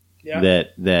 Yeah.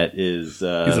 That is He's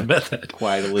a meth head.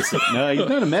 quite illicit. No, he's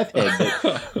not a meth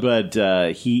head, but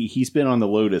he's been on the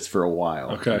Lotus for a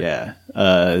while. Okay. Yeah.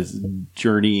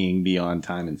 Journeying beyond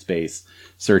time and space,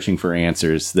 searching for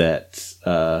answers that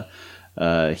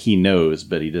he knows,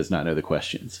 but he does not know the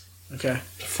questions. Okay.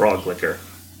 Frog liquor.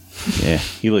 Yeah,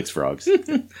 he licks frogs.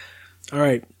 All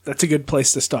right. That's a good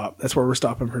place to stop. That's where we're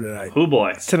stopping for tonight. Oh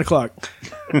boy. It's 10 o'clock.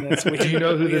 That's, do you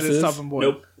know who this is? Stopping point.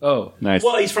 Nope. Oh, Nice.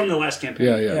 Well, he's from the last campaign.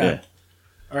 yeah.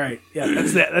 All right. Yeah,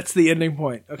 that's the ending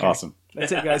point. Okay. Awesome.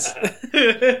 That's it, guys.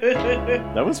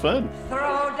 That was fun.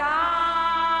 Throw down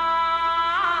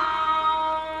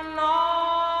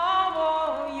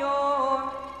all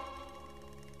your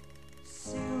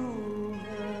silver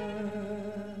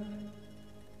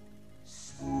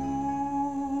spoons.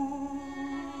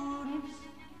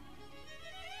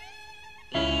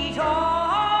 Eat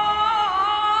all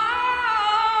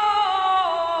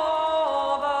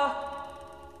the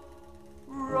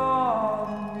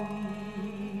raw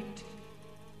meat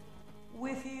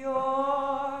with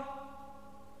your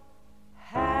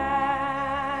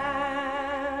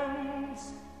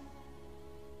hands.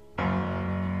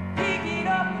 Pick it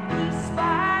up piece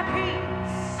by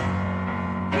piece.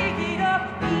 Pick it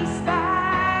up piece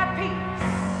by piece.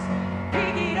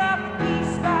 Pick it up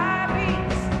piece by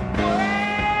piece.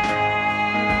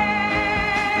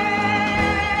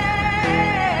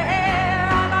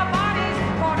 Well, the body's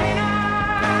falling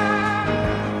out.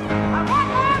 I want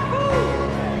more food.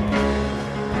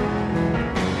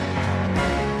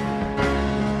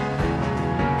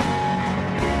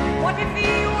 What if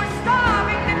you were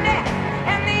starving to death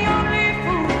and the only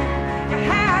food you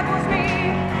had was me?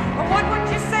 What would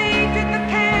you say to the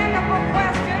cannibal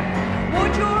question?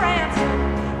 Would your answer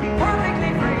be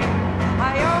perfectly free?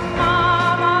 Your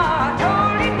mama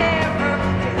told you never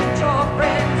to eat your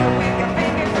friends with your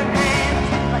fingers and hands.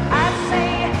 But I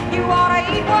say you ought to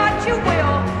eat what you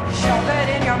will, shove it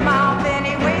in your mouth.